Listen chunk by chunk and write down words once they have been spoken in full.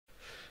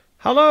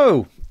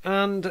Hello,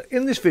 and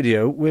in this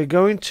video we're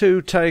going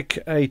to take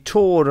a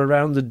tour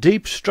around the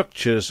deep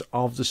structures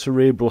of the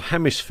cerebral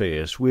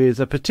hemispheres with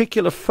a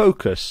particular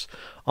focus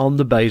on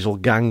the basal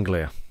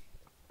ganglia.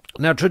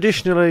 Now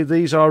traditionally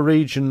these are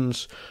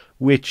regions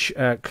which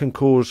can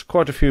cause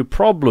quite a few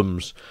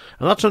problems,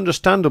 and that's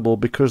understandable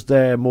because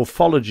their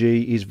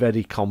morphology is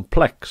very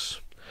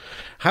complex.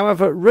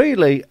 However,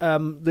 really,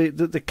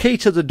 the key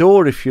to the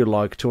door, if you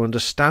like, to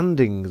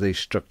understanding these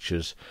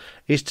structures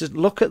is to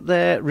look at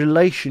their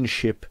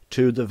relationship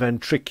to the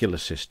ventricular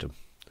system.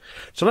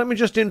 So let me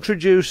just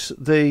introduce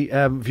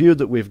the view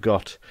that we've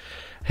got.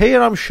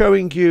 Here I'm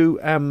showing you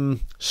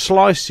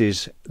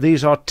slices.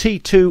 These are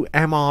T2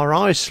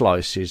 MRI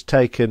slices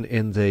taken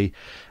in the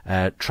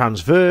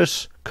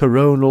transverse,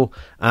 coronal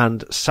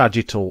and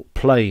sagittal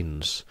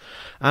planes.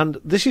 And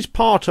this is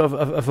part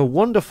of a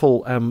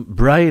wonderful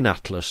brain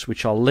atlas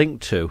which I'll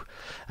link to.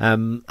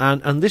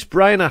 And this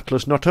brain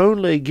atlas not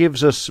only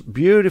gives us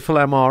beautiful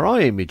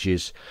MRI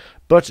images,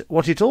 but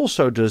what it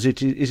also does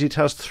is it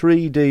has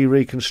 3D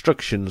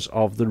reconstructions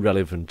of the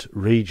relevant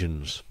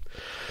regions.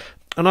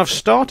 And I've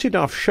started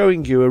off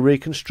showing you a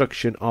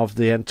reconstruction of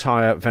the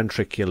entire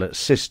ventricular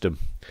system.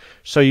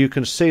 So you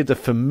can see the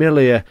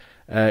familiar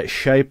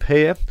shape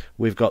here.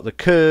 We've got the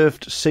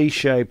curved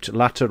C-shaped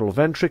lateral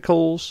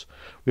ventricles.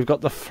 We've got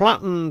the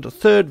flattened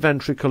third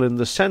ventricle in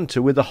the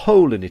centre with a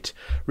hole in it.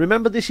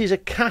 Remember, this is a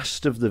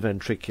cast of the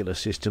ventricular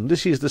system.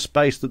 This is the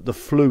space that the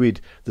fluid,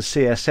 the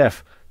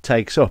CSF,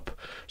 takes up.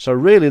 So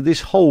really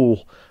this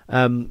hole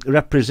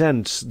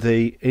represents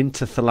the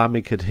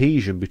interthalamic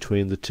adhesion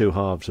between the two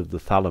halves of the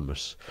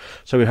thalamus.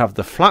 So we have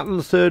the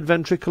flattened third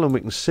ventricle, and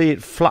we can see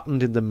it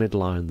flattened in the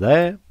midline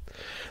there.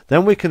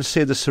 Then we can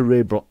see the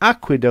cerebral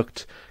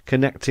aqueduct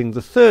connecting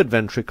the third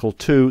ventricle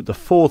to the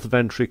fourth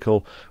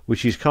ventricle,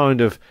 which is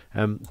kind of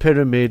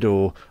pyramid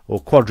or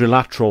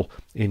quadrilateral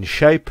in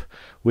shape.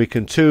 We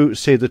can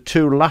see the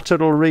two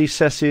lateral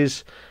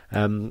recesses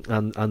and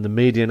the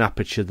median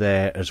aperture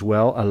there as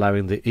well,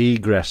 allowing the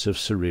egress of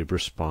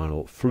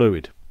cerebrospinal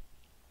fluid.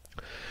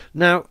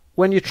 Now,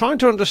 when you're trying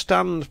to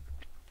understand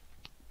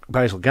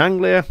basal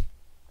ganglia,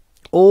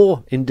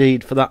 or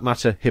indeed for that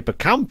matter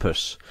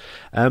hippocampus,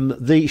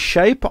 the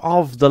shape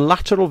of the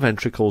lateral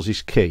ventricles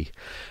is key,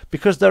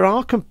 because there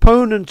are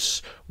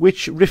components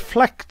which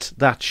reflect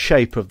that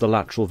shape of the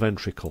lateral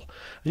ventricle.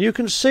 And you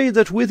can see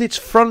that with its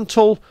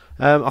frontal,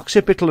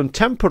 occipital and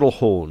temporal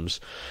horns,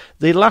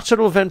 the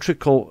lateral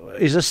ventricle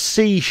is a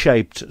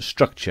C-shaped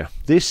structure.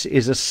 This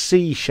is a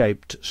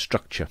C-shaped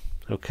structure.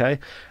 Okay,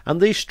 and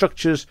these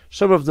structures,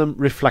 some of them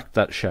reflect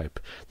that shape.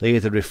 They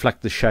either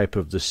reflect the shape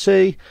of the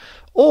C,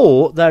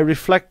 or they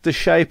reflect the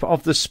shape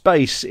of the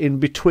space in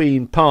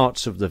between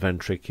parts of the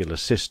ventricular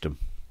system.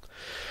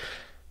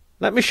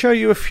 Let me show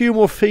you a few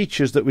more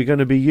features that we're going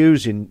to be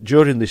using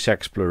during this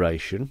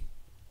exploration.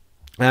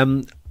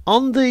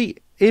 On the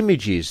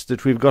images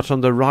that we've got on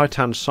the right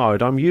hand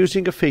side, I'm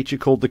using a feature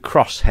called the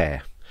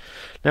crosshair.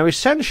 Now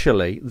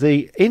essentially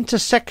the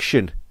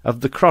intersection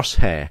of the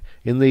crosshair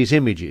in these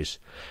images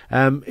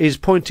is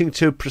pointing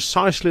to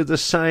precisely the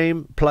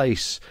same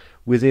place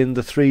within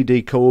the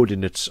 3D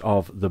coordinates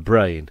of the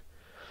brain.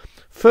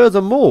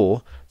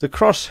 Furthermore, the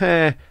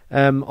crosshair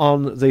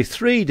on the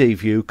 3D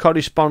view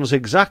corresponds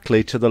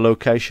exactly to the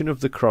location of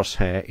the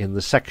crosshair in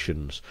the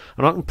sections,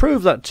 and I can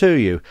prove that to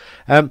you.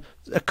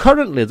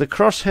 Currently the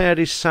crosshair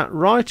is sat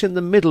right in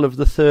the middle of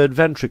the third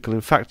ventricle,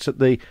 in fact at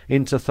the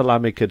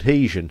interthalamic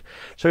adhesion.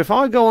 So if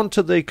I go on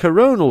to the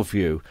coronal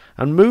view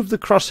and move the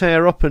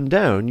crosshair up and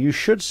down, you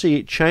should see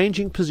it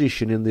changing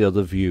position in the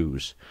other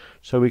views.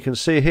 So we can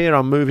see here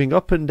I'm moving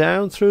up and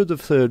down through the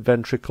third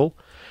ventricle.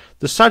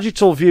 The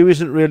sagittal view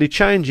isn't really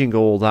changing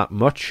all that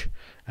much,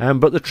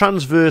 but the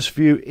transverse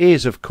view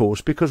is, of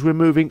course, because we're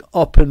moving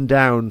up and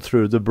down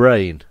through the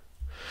brain.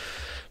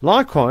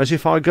 Likewise,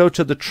 if I go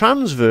to the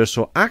transverse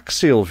or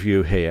axial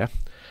view here,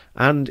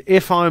 and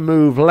if I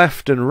move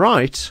left and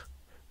right,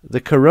 the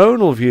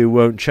coronal view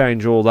won't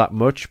change all that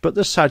much, but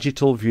the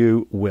sagittal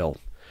view will.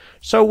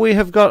 So we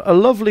have got a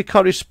lovely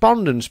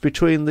correspondence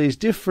between these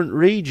different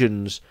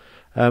regions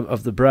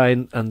of the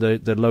brain and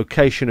the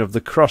location of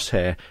the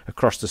crosshair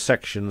across the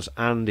sections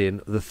and in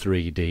the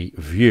 3D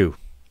view.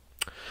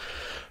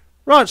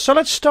 Right, so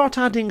let's start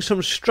adding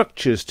some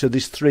structures to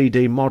this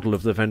 3D model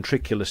of the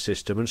ventricular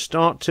system and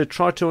start to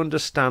try to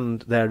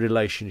understand their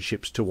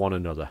relationships to one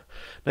another.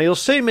 Now you'll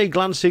see me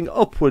glancing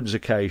upwards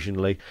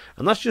occasionally,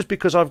 and that's just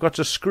because I've got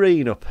a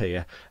screen up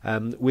here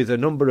with a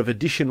number of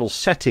additional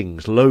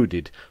settings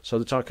loaded so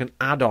that I can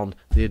add on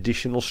the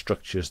additional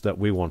structures that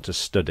we want to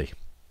study.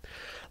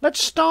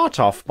 Let's start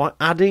off by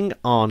adding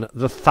on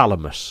the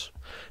thalamus.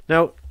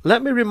 Now,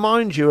 let me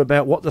remind you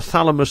about what the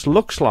thalamus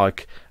looks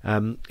like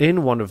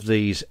in one of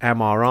these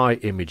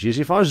MRI images.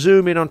 If I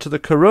zoom in onto the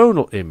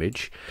coronal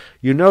image,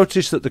 you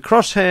notice that the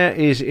crosshair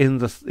is in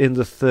the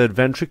third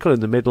ventricle, in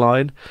the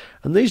midline,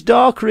 and these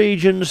dark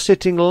regions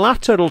sitting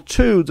lateral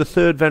to the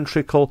third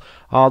ventricle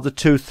are the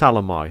two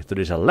thalami. There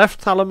is a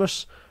left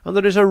thalamus and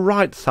there is a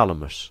right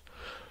thalamus.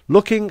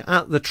 looking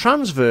at the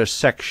transverse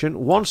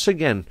section, once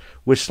again,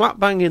 we're slap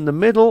bang in the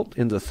middle,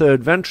 in the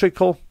third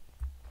ventricle,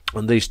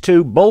 and these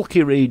two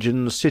bulky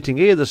regions sitting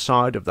either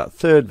side of that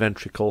third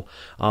ventricle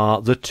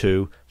are the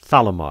two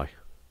thalami.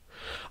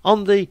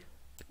 On the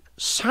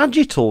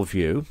sagittal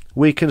view,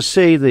 we can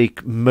see the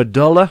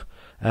medulla,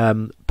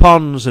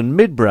 pons and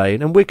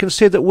midbrain, and we can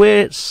see that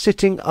we're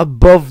sitting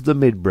above the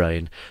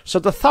midbrain. So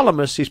the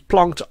thalamus is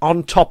plonked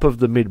on top of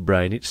the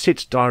midbrain. It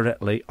sits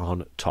directly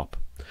on top.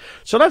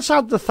 So let's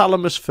add the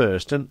thalamus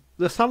first, and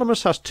the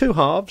thalamus has two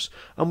halves,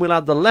 and we'll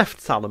add the left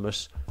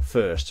thalamus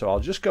first. So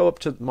I'll just go up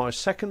to my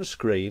second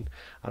screen,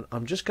 and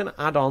I'm just going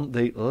to add on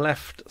the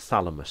left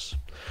thalamus.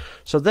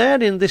 So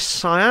there in this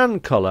cyan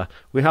colour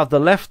we have the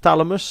left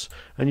thalamus,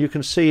 and you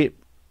can see it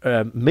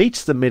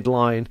meets the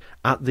midline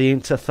at the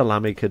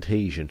interthalamic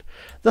adhesion.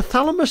 The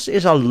thalamus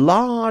is a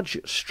large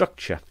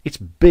structure. It's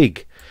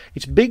big.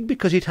 It's big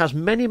because it has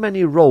many,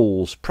 many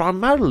roles,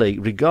 primarily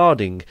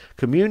regarding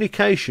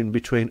communication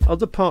between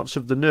other parts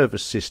of the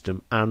nervous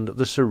system and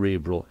the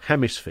cerebral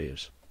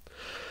hemispheres.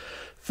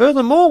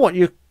 Furthermore, what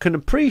you can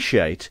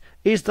appreciate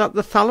is that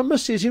the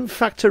thalamus is in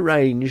fact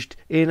arranged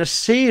in a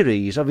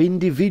series of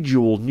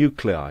individual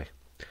nuclei.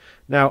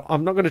 Now,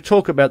 I'm not going to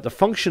talk about the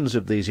functions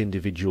of these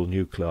individual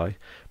nuclei,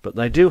 but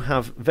they do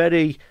have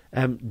very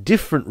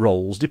different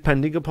roles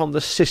depending upon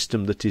the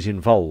system that is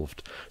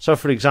involved. So,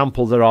 for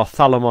example, there are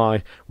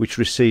thalami which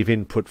receive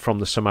input from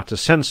the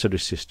somatosensory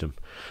system.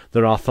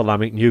 There are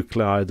thalamic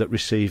nuclei that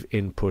receive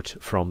input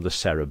from the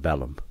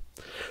cerebellum.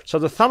 So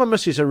the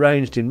thalamus is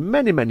arranged in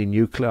many, many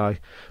nuclei,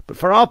 but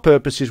for our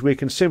purposes we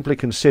can simply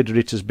consider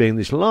it as being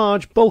this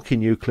large, bulky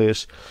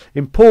nucleus,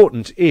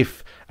 important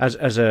if,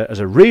 as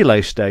a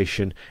relay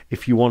station,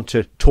 if you want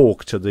to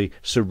talk to the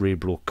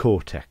cerebral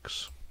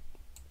cortex.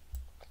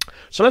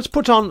 So let's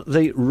put on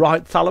the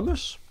right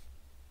thalamus.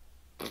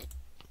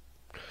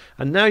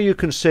 And now you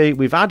can see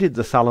we've added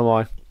the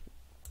thalami,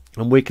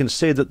 and we can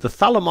see that the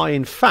thalami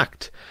in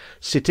fact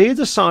sit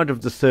either side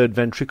of the third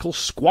ventricle,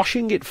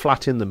 squashing it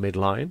flat in the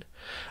midline.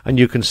 And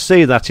you can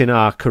see that in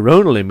our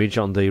coronal image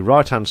on the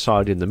right hand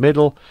side in the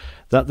middle,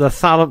 that the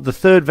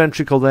third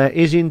ventricle there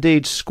is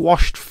indeed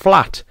squashed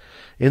flat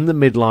in the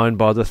midline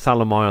by the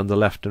thalami on the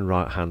left and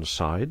right hand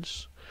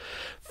sides.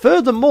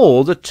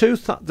 Furthermore, the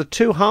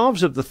two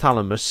halves of the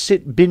thalamus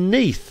sit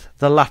beneath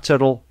the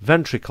lateral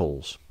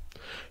ventricles.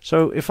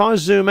 So if I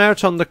zoom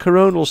out on the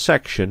coronal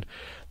section,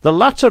 the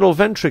lateral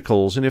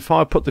ventricles, and if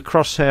I put the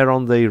crosshair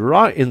on the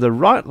right, in the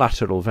right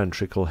lateral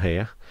ventricle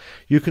here,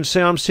 you can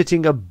see I'm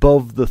sitting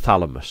above the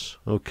thalamus.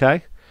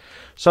 Okay,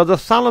 so the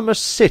thalamus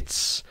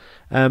sits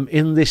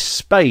in this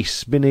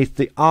space beneath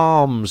the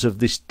arms of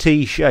this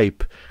T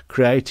shape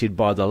created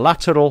by the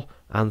lateral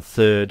and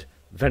third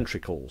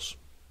ventricles.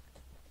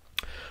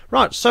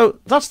 Right, so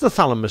that's the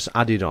thalamus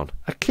added on,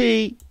 a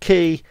key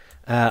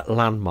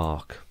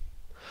landmark.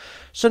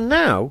 So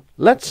now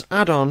let's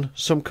add on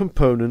some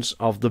components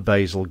of the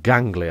basal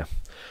ganglia.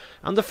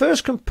 And the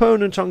first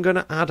component I'm going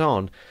to add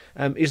on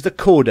is the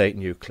caudate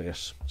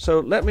nucleus. So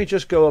let me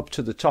just go up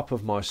to the top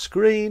of my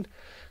screen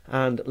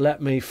and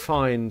let me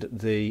find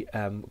the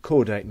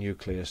caudate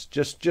nucleus.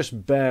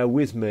 Just bear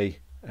with me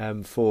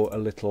for a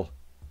little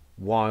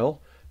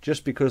while,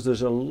 just because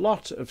there's a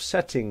lot of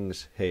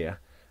settings here,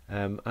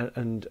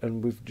 and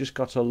we've just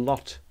got a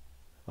lot.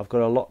 I've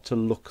got a lot to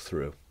look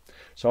through.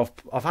 So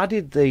I've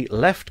added the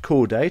left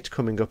caudate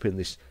coming up in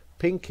this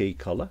pinky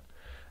colour,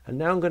 and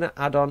now I'm going to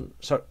add on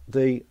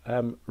the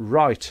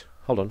right.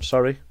 Hold on,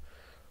 sorry,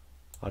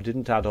 I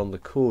didn't add on the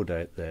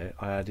caudate there.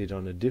 I added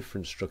on a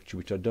different structure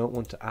which I don't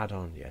want to add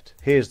on yet.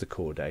 Here's the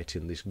caudate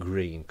in this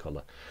green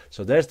colour.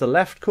 So there's the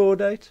left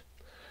caudate,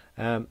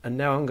 and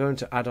now I'm going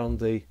to add on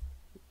the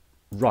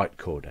right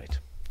caudate.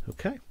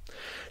 Okay,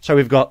 so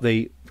we've got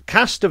the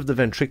cast of the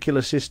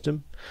ventricular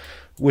system.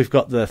 We've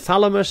got the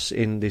thalamus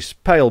in this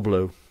pale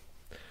blue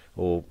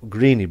or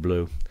greeny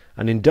blue,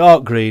 and in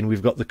dark green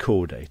we've got the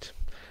caudate.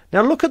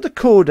 Now look at the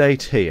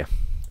caudate here.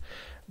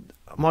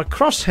 My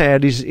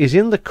crosshair is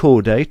in the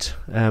caudate.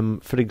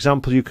 For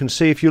example, you can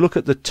see if you look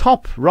at the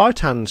top right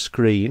hand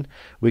screen,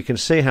 we can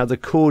see how the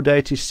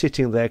caudate is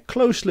sitting there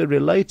closely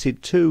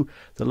related to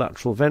the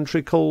lateral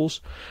ventricles,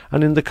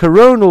 and in the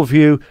coronal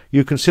view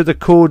you can see the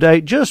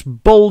caudate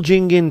just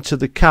bulging into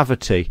the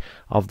cavity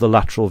of the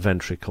lateral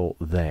ventricle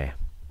there.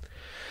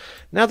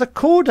 Now the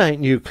caudate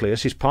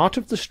nucleus is part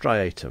of the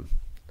striatum,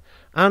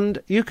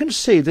 and you can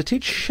see that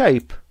its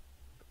shape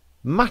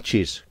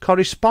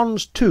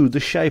corresponds to the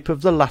shape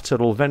of the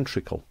lateral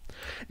ventricle.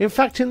 In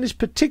fact, in this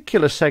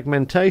particular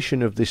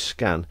segmentation of this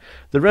scan,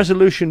 the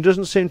resolution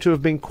doesn't seem to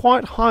have been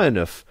quite high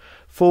enough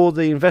for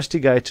the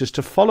investigators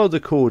to follow the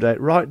caudate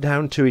right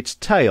down to its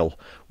tail,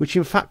 which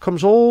in fact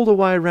comes all the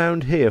way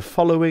around here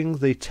following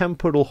the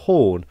temporal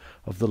horn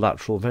of the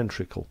lateral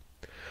ventricle.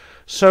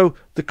 So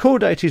the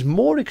caudate is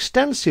more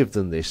extensive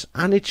than this,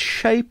 and its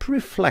shape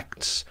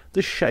reflects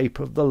the shape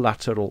of the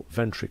lateral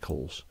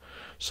ventricles.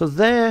 So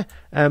there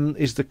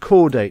is the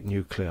caudate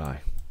nuclei.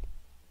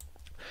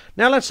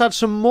 Now let's add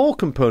some more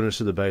components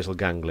to the basal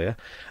ganglia,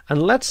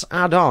 and let's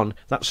add on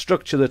that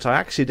structure that I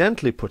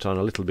accidentally put on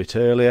a little bit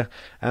earlier,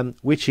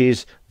 which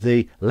is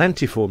the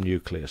lentiform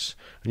nucleus.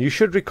 And you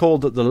should recall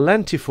that the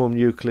lentiform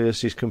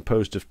nucleus is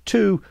composed of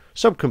two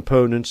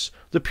subcomponents,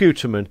 the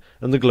putamen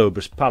and the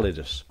globus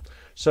pallidus.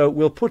 So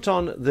we'll put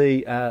on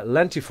the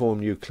lentiform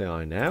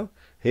nuclei now.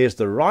 Here's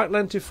the right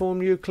lentiform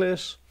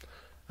nucleus,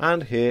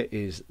 and here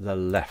is the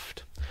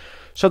left.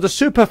 So the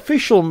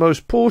superficial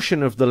most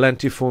portion of the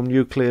lentiform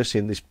nucleus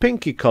in this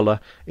pinky colour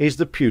is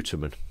the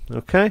putamen,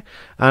 okay?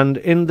 And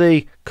in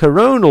the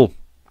coronal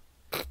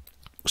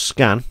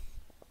scan,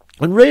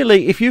 and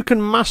really if you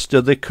can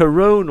master the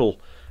coronal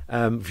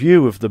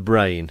view of the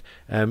brain,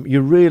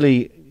 you're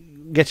really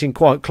getting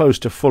quite close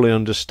to fully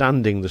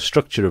understanding the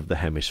structure of the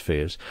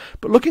hemispheres.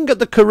 But looking at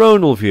the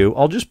coronal view,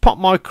 I'll just pop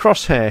my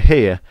crosshair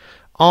here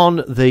on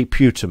the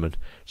putamen.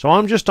 So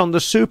I'm just on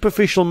the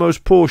superficial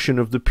most portion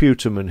of the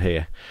putamen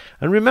here.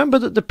 And remember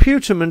that the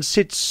putamen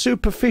sits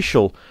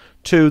superficial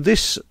to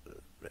this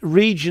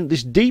region,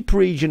 this deep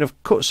region of,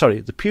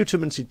 the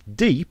putamen sits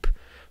deep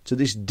to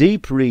this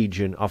deep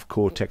region of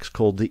cortex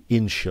called the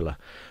insula.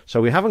 So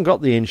we haven't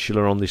got the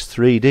insula on this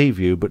 3D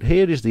view, but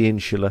here is the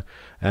insula,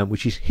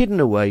 which is hidden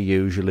away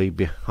usually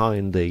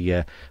behind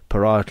the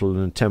parietal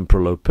and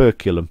temporal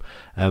operculum.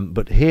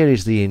 But here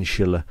is the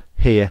insula,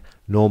 here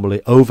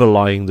normally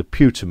overlying the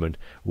putamen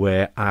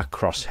where our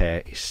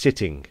crosshair is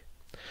sitting.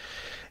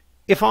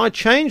 If I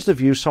change the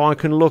view so I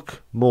can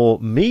look more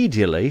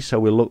medially, so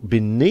we'll look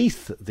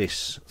beneath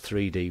this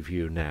 3D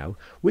view now,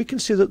 we can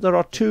see that there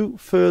are two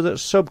further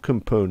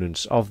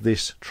subcomponents of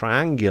this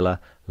triangular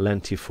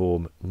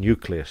lentiform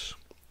nucleus.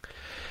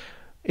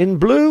 In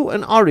blue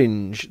and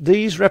orange,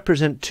 these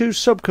represent two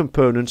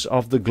subcomponents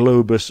of the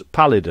globus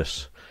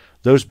pallidus,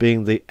 those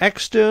being the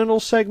external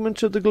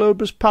segment of the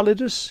globus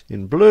pallidus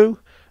in blue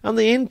and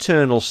the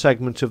internal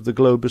segment of the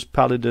globus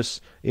pallidus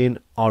in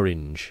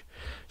orange.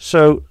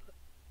 So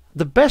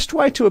the best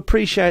way to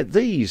appreciate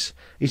these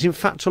is in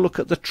fact to look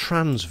at the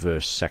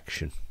transverse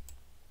section.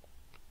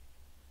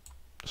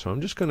 So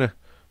I'm just going to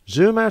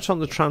zoom out on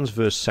the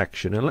transverse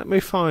section and let me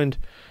find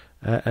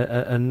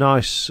a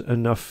nice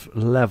enough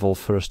level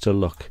for us to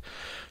look.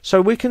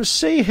 So we can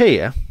see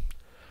here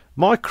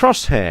my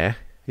crosshair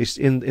is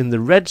in the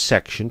red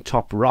section,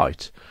 top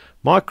right.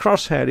 My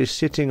crosshair is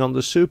sitting on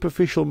the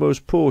superficial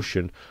most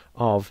portion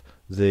of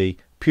the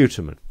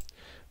putamen.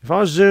 If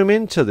I zoom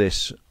into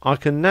this, I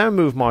can now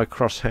move my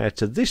crosshair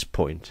to this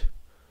point,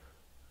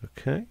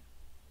 okay?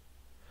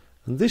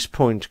 And this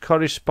point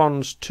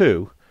corresponds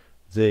to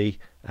the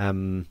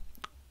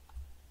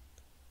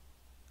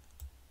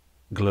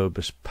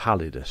globus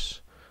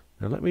pallidus.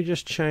 Now let me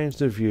just change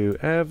the view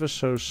ever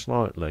so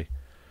slightly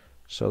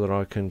so that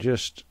I can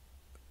just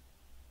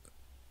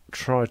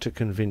try to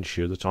convince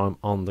you that I'm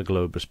on the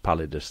globus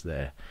pallidus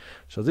there.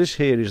 So this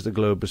here is the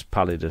globus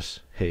pallidus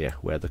here,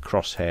 where the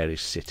crosshair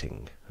is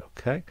sitting.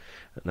 Okay,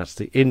 and that's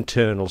the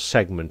internal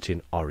segment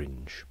in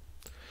orange.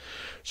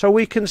 So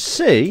we can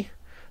see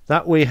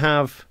that we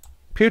have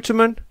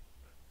putamen,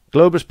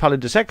 globus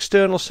pallidus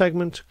external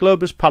segment,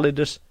 globus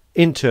pallidus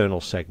internal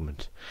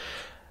segment.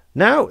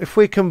 Now if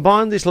we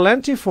combine this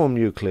lentiform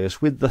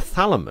nucleus with the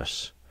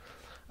thalamus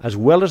as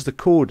well as the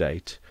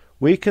caudate,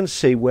 we can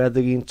see where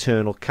the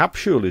internal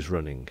capsule is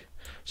running.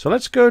 So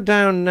let's go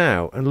down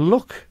now and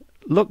look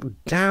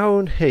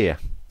down here.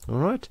 All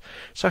right,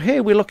 so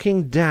here we're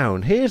looking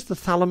down. Here's the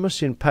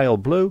thalamus in pale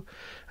blue,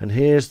 and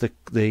here's the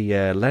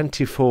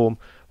lentiform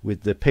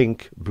with the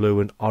pink, blue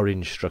and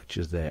orange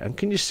structures there. And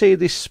can you see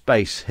this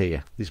space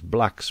here, this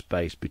black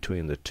space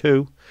between the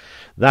two?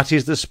 That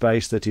is the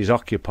space that is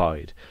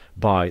occupied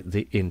by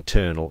the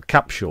internal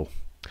capsule.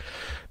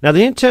 Now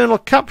the internal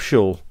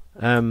capsule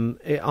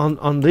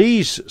on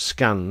these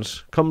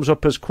scans comes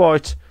up as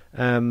quite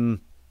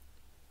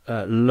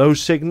low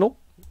signal,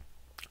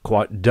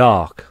 quite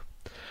dark.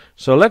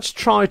 So let's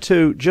try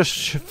to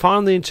just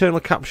find the internal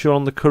capsule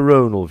on the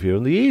coronal view.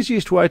 And the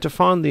easiest way to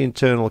find the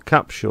internal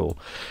capsule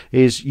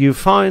is you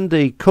find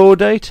the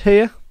caudate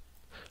here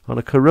on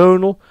a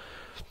coronal,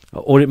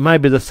 or it may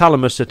be the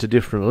thalamus at a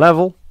different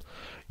level.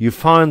 You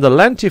find the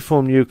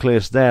lentiform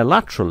nucleus there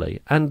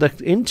laterally, and the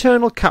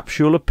internal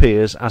capsule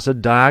appears as a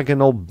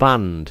diagonal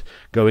band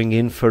going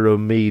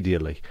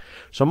infromedially.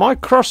 So my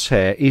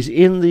crosshair is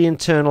in the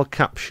internal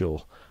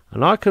capsule,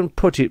 and I can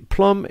put it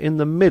plumb in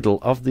the middle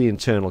of the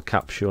internal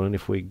capsule, and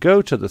if we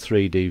go to the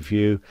 3D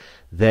view,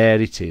 there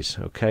it is.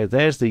 Okay,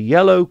 there's the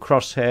yellow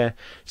crosshair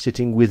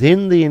sitting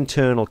within the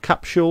internal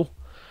capsule,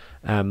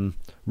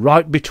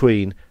 right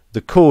between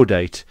the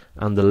caudate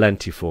and the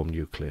lentiform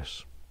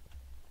nucleus.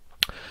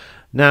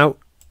 Now,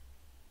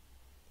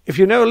 if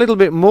you know a little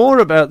bit more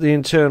about the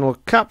internal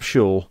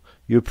capsule,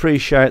 you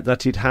appreciate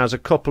that it has a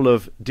couple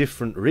of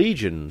different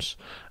regions.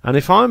 And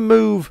if I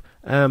move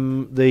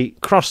the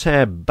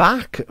crosshair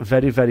back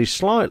very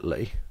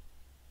slightly,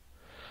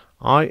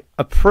 I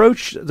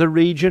approach the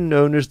region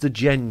known as the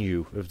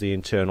genu of the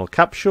internal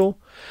capsule.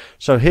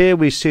 So here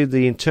we see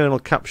the internal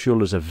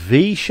capsule as a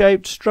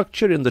V-shaped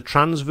structure in the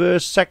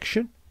transverse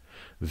section.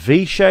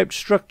 V-shaped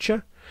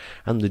structure.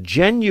 and the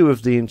genu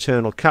of the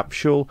internal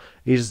capsule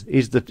is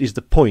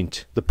the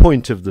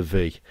point of the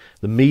V,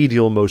 the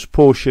medialmost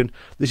portion.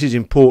 This is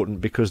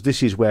important because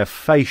this is where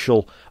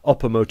facial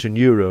upper motor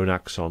neuron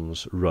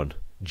axons run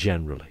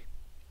generally.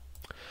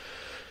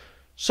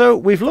 So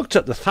we've looked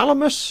at the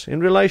thalamus in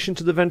relation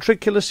to the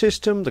ventricular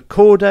system, the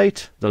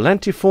caudate, the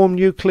lentiform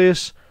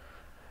nucleus,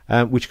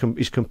 which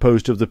is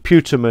composed of the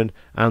putamen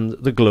and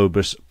the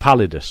globus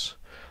pallidus.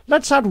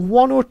 Let's add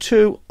one or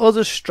two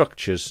other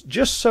structures,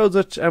 just so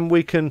that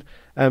we can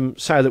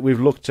say that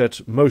we've looked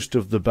at most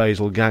of the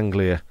basal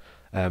ganglia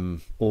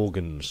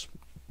organs.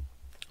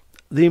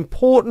 The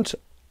important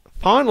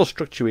final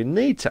structure we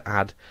need to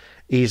add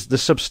is the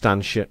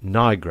substantia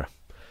nigra.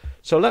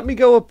 So let me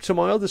go up to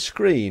my other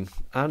screen,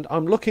 and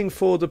I'm looking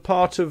for the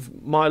part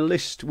of my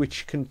list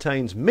which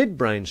contains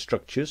midbrain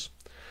structures,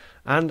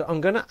 and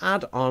I'm going to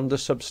add on the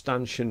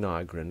substantia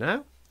nigra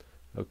now,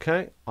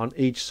 okay, on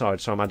each side.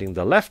 So I'm adding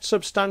the left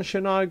substantia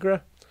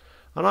nigra,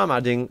 and I'm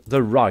adding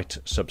the right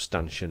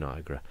substantia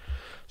nigra.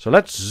 So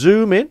let's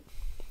zoom in.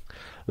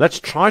 Let's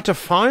try to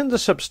find the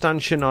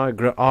substantia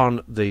nigra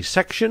on the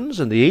sections,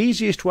 and the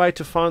easiest way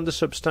to find the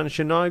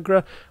substantia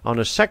nigra on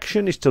a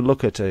section is to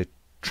look at a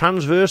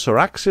transverse or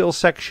axial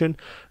section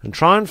and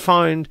try and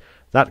find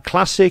that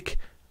classic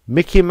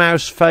Mickey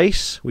Mouse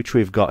face which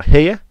we've got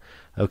here.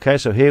 Okay,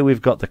 so here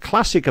we've got the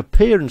classic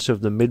appearance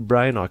of the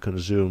midbrain. I can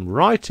zoom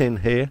right in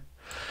here,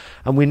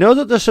 and we know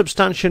that the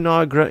substantia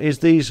nigra is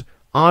these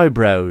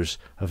eyebrows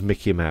of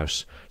Mickey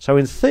Mouse. So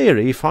in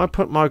theory, if I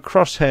put my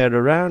crosshair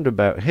around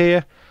about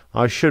here,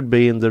 I should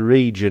be in the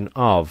region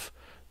of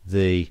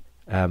the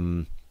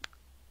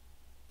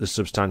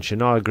substantia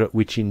nigra,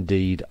 which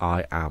indeed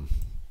I am.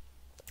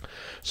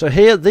 So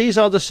here, these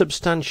are the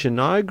substantia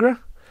nigra.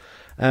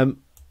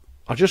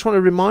 I just want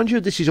to remind you,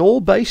 this is all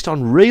based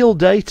on real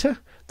data.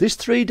 This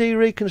 3D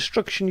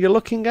reconstruction you're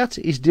looking at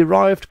is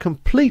derived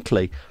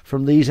completely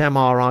from these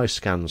MRI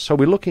scans. So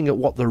we're looking at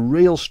what the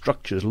real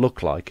structures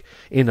look like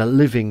in a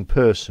living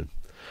person.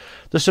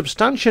 The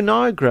substantia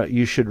nigra,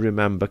 you should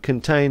remember,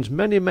 contains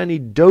many, many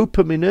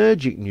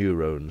dopaminergic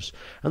neurons,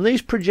 and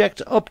these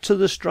project up to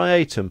the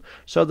striatum.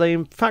 So they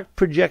in fact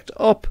project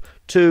up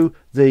to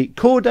the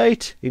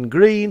caudate in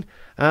green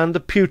and the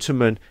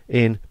putamen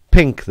in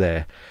pink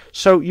there.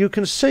 So you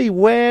can see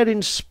where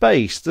in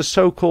space the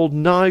so-called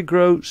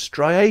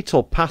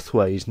nigrostriatal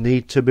pathways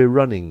need to be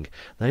running.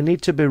 They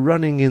need to be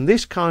running in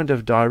this kind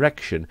of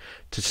direction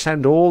to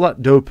send all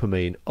that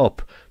dopamine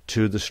up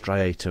to the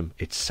striatum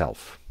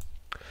itself.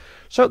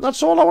 So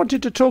that's all I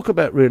wanted to talk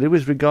about really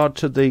with regard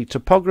to the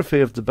topography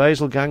of the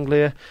basal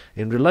ganglia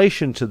in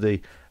relation to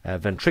the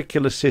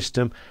ventricular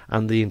system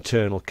and the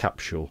internal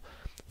capsule.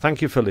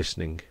 Thank you for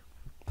listening.